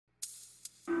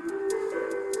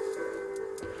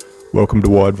Welcome to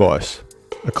Wide Vice,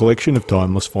 a collection of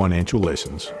timeless financial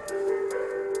lessons.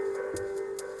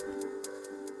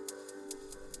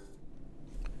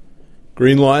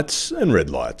 Green lights and red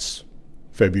lights,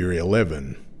 February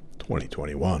 11,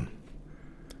 2021.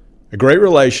 A great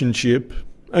relationship,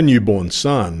 a newborn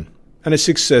son, and a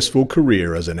successful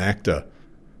career as an actor.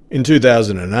 In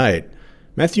 2008,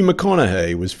 Matthew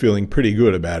McConaughey was feeling pretty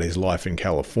good about his life in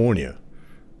California.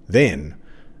 Then,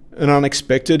 an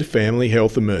unexpected family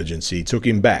health emergency took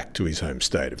him back to his home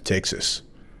state of Texas.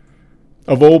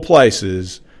 Of all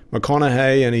places,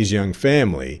 McConaughey and his young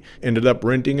family ended up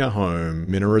renting a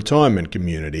home in a retirement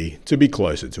community to be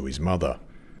closer to his mother.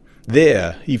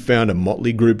 There, he found a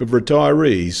motley group of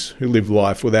retirees who lived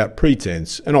life without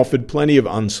pretense and offered plenty of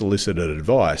unsolicited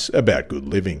advice about good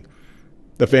living.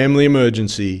 The family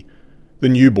emergency, the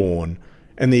newborn,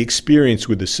 and the experience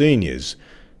with the seniors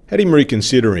had him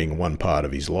reconsidering one part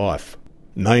of his life,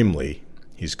 namely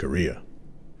his career.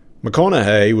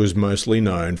 McConaughey was mostly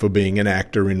known for being an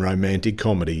actor in romantic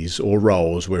comedies or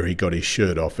roles where he got his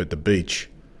shirt off at the beach.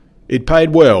 It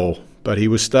paid well, but he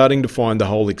was starting to find the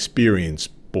whole experience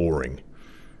boring.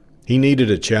 He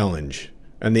needed a challenge,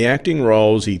 and the acting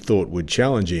roles he thought would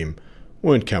challenge him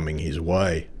weren't coming his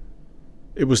way.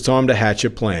 It was time to hatch a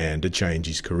plan to change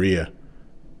his career.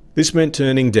 This meant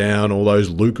turning down all those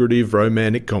lucrative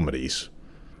romantic comedies.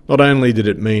 Not only did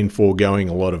it mean foregoing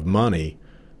a lot of money,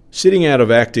 sitting out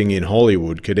of acting in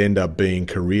Hollywood could end up being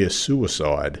career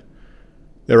suicide.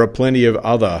 There are plenty of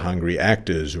other hungry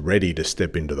actors ready to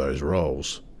step into those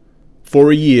roles.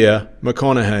 For a year,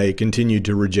 McConaughey continued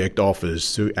to reject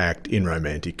offers to act in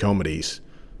romantic comedies,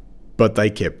 but they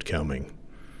kept coming.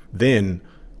 Then,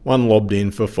 one lobbed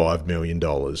in for $5 million.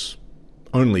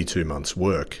 Only 2 months'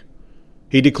 work.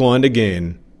 He declined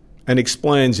again and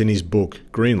explains in his book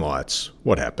Green Lights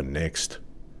what happened next.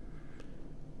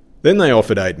 Then they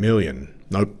offered $8 million.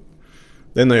 Nope.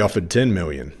 Then they offered $10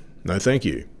 million. No thank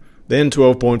you. Then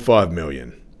 $12.5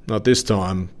 million. Not this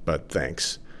time, but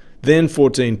thanks. Then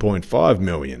 $14.5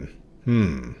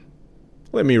 million.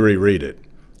 Let me reread it.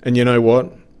 And you know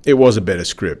what? It was a better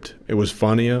script. It was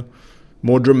funnier,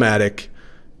 more dramatic,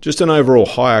 just an overall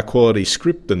higher quality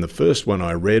script than the first one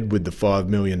I read with the $5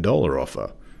 million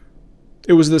offer.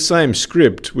 It was the same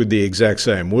script with the exact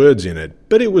same words in it,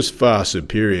 but it was far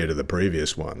superior to the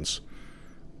previous ones.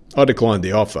 I declined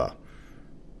the offer.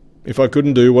 If I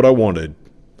couldn't do what I wanted,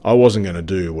 I wasn't going to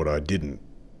do what I didn't,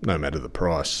 no matter the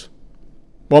price.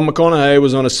 While McConaughey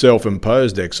was on a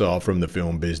self-imposed exile from the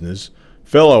film business,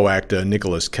 fellow actor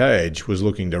Nicolas Cage was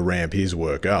looking to ramp his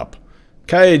work up.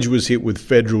 Cage was hit with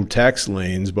federal tax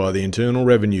liens by the Internal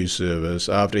Revenue Service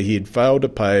after he had failed to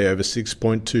pay over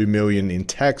 $6.2 million in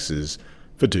taxes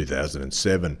for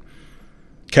 2007.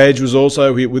 Cage was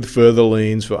also hit with further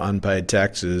liens for unpaid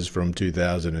taxes from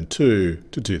 2002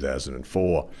 to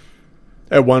 2004.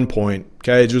 At one point,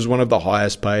 Cage was one of the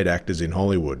highest paid actors in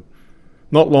Hollywood.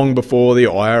 Not long before the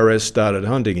IRS started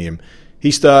hunting him, he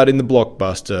starred in the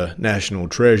blockbuster National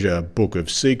Treasure Book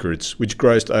of Secrets, which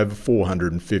grossed over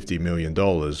 $450 million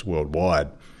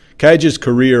worldwide. Cage's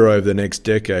career over the next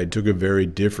decade took a very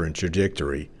different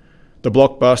trajectory. The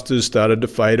blockbusters started to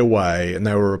fade away, and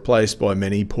they were replaced by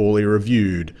many poorly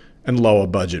reviewed and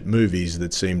lower-budget movies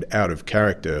that seemed out of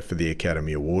character for the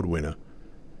Academy Award winner.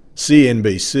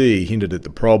 CNBC hinted at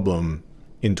the problem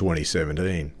in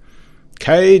 2017.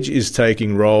 Cage is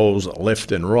taking roles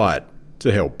left and right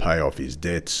to help pay off his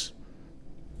debts.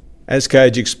 As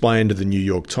Cage explained to the New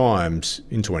York Times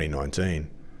in 2019.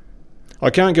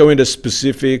 I can't go into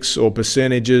specifics or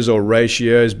percentages or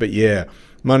ratios, but yeah,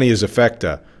 money is a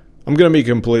factor. I'm going to be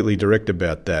completely direct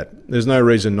about that. There's no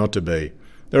reason not to be.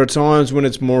 There are times when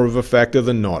it's more of a factor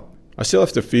than not. I still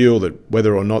have to feel that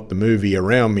whether or not the movie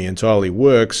around me entirely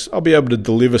works, I'll be able to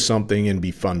deliver something and be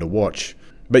fun to watch.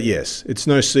 But yes, it's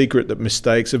no secret that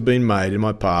mistakes have been made in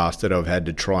my past that I've had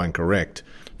to try and correct.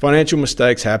 Financial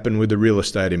mistakes happened with the real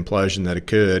estate implosion that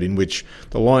occurred, in which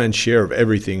the lion's share of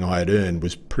everything I had earned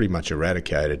was pretty much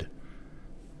eradicated.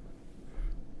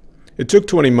 It took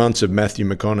 20 months of Matthew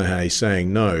McConaughey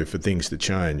saying no for things to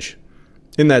change.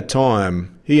 In that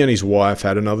time, he and his wife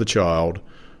had another child,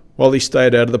 while he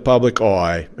stayed out of the public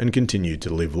eye and continued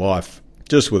to live life,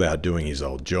 just without doing his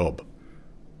old job.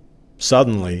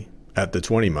 Suddenly, at the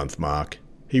 20-month mark,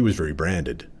 he was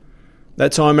rebranded.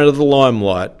 That time out of the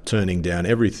limelight, turning down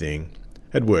everything,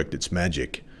 had worked its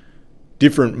magic.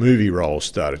 Different movie roles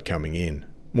started coming in,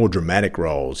 more dramatic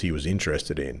roles he was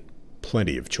interested in,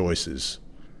 plenty of choices.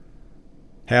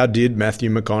 How did Matthew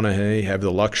McConaughey have the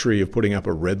luxury of putting up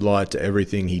a red light to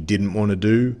everything he didn't want to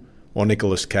do, while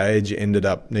Nicolas Cage ended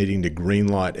up needing to green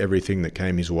light everything that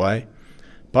came his way?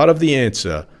 Part of the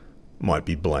answer might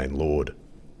be Blaine Lord.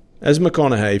 As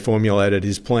McConaughey formulated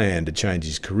his plan to change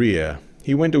his career,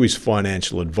 he went to his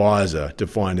financial advisor to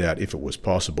find out if it was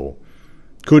possible.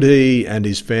 Could he and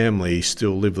his family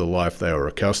still live the life they were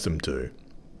accustomed to?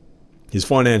 His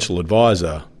financial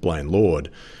advisor, Blaine Lord,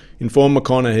 informed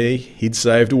McConaughey he'd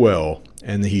saved well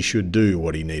and that he should do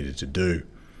what he needed to do.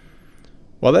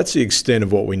 While that's the extent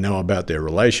of what we know about their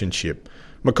relationship,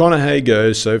 McConaughey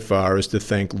goes so far as to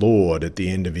thank Lord at the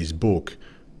end of his book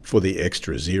for the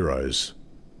extra zeros.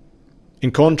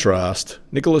 In contrast,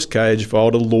 Nicolas Cage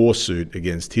filed a lawsuit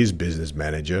against his business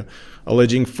manager,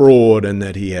 alleging fraud and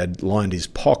that he had lined his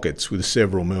pockets with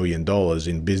several $1 million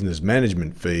in business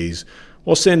management fees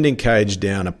while sending Cage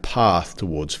down a path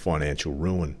towards financial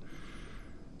ruin.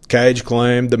 Cage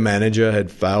claimed the manager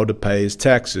had failed to pay his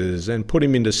taxes and put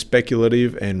him into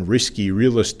speculative and risky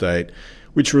real estate,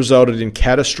 which resulted in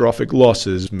catastrophic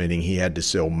losses, meaning he had to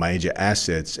sell major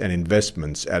assets and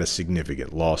investments at a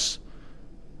significant loss.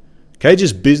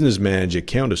 Cage's business manager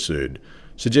countersued,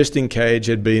 suggesting Cage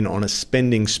had been on a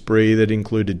spending spree that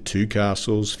included 2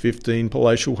 castles, 15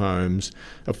 palatial homes,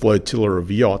 a flotilla of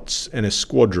yachts, and a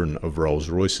squadron of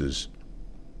Rolls-Royces.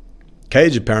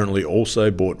 Cage apparently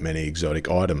also bought many exotic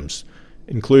items,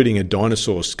 including a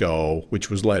dinosaur skull which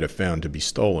was later found to be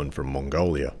stolen from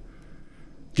Mongolia.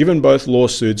 Given both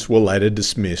lawsuits were later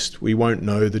dismissed, we won't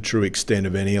know the true extent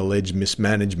of any alleged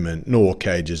mismanagement nor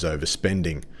Cage's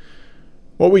overspending.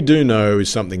 What we do know is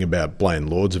something about Blaine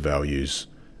Lord's values.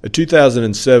 A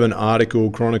 2007 article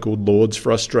chronicled Lord's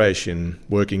frustration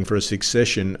working for a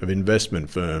succession of investment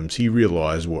firms he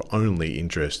realised were only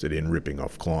interested in ripping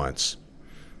off clients.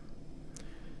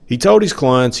 He told his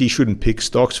clients he shouldn't pick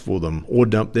stocks for them or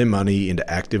dump their money into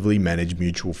actively managed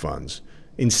mutual funds.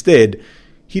 Instead,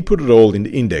 he'd put it all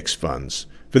into index funds.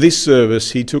 For this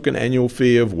service, he took an annual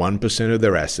fee of 1% of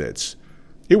their assets.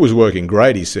 It was working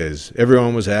great, he says.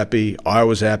 Everyone was happy, I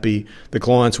was happy, the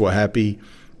clients were happy.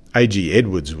 A.G.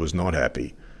 Edwards was not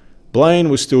happy. Blaine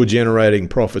was still generating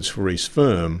profits for his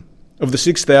firm. Of the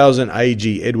 6,000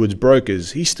 A.G. Edwards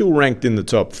brokers, he still ranked in the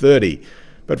top 30,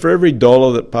 but for every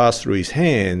dollar that passed through his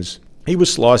hands, he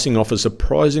was slicing off a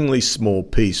surprisingly small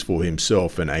piece for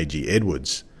himself and A.G.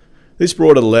 Edwards. This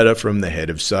brought a letter from the head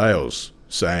of sales,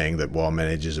 saying that while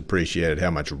managers appreciated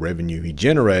how much revenue he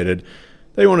generated,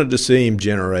 they wanted to see him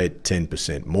generate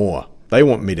 10% more. They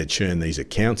want me to churn these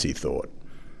accounts, he thought.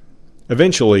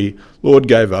 Eventually, Lord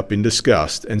gave up in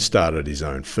disgust and started his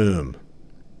own firm.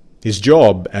 His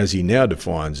job, as he now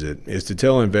defines it, is to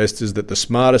tell investors that the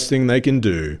smartest thing they can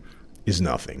do is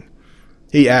nothing.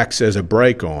 He acts as a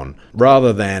brake-on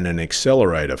rather than an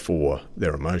accelerator for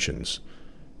their emotions.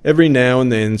 Every now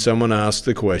and then someone asks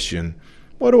the question,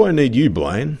 "Why do I need you,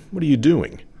 Blaine? What are you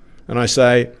doing?" And I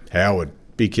say, "Howard,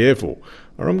 be careful,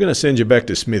 or I'm going to send you back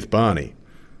to Smith Barney."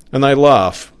 And they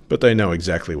laugh, but they know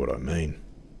exactly what I mean.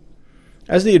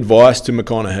 As the advice to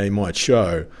McConaughey might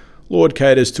show, Lord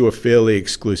caters to a fairly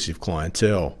exclusive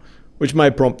clientele, which may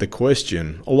prompt the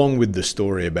question, along with the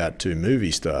story about 2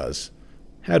 movie stars,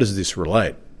 how does this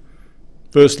relate?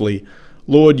 Firstly,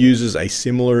 Lord uses a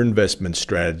similar investment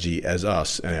strategy as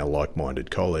us and our like-minded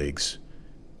colleagues.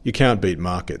 You can't beat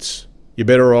markets. You're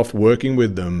better off working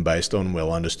with them based on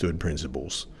well-understood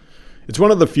principles. It's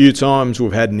one of the few times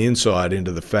we've had an insight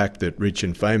into the fact that rich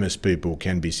and famous people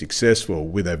can be successful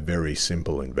with a very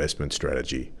simple investment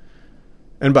strategy.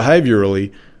 And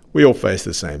behaviourally, we all face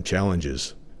the same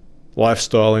challenges.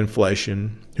 Lifestyle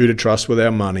inflation, who to trust with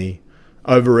our money,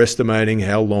 overestimating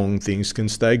how long things can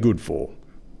stay good for.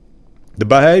 The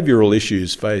behavioural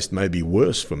issues faced may be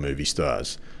worse for movie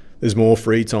stars. There's more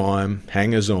free time,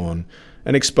 hangers-on,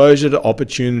 and exposure to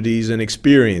opportunities and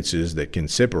experiences that can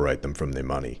separate them from their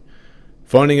money.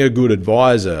 Finding a good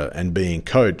advisor and being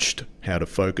coached how to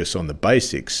focus on the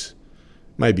basics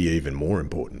may be even more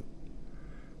important.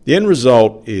 The end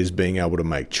result is being able to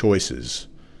make choices.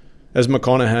 As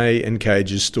McConaughey and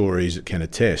Cage's stories can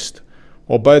attest,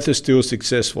 while both are still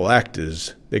successful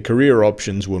actors, their career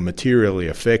options were materially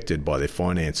affected by their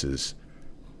finances.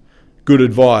 Good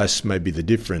advice may be the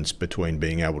difference between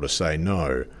being able to say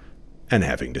no and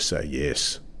having to say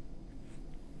yes.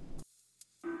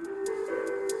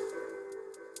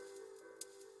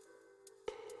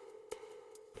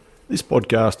 This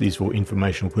podcast is for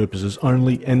informational purposes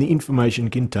only, and the information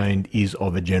contained is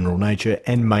of a general nature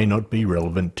and may not be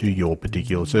relevant to your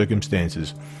particular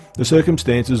circumstances. The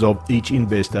circumstances of each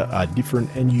investor are different,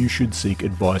 and you should seek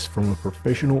advice from a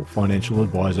professional financial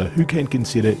advisor who can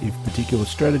consider if particular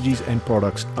strategies and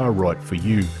products are right for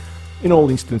you. In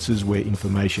all instances where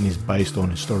information is based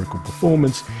on historical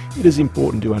performance, it is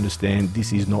important to understand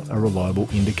this is not a reliable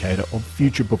indicator of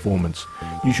future performance.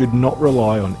 You should not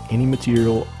rely on any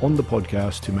material on the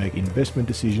podcast to make investment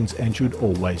decisions and should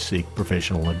always seek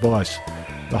professional advice.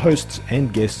 The hosts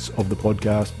and guests of the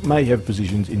podcast may have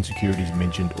positions in securities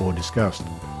mentioned or discussed.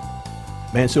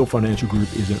 Mansell Financial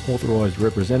Group is an authorised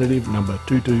representative number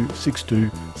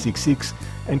 226266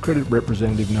 and credit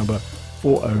representative number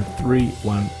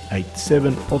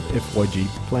 403187 of FYG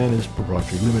Planners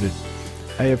Proprietary Limited,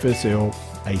 AFSL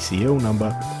ACL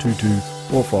number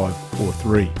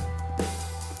 224543.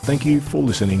 Thank you for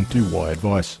listening to Why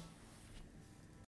Advice.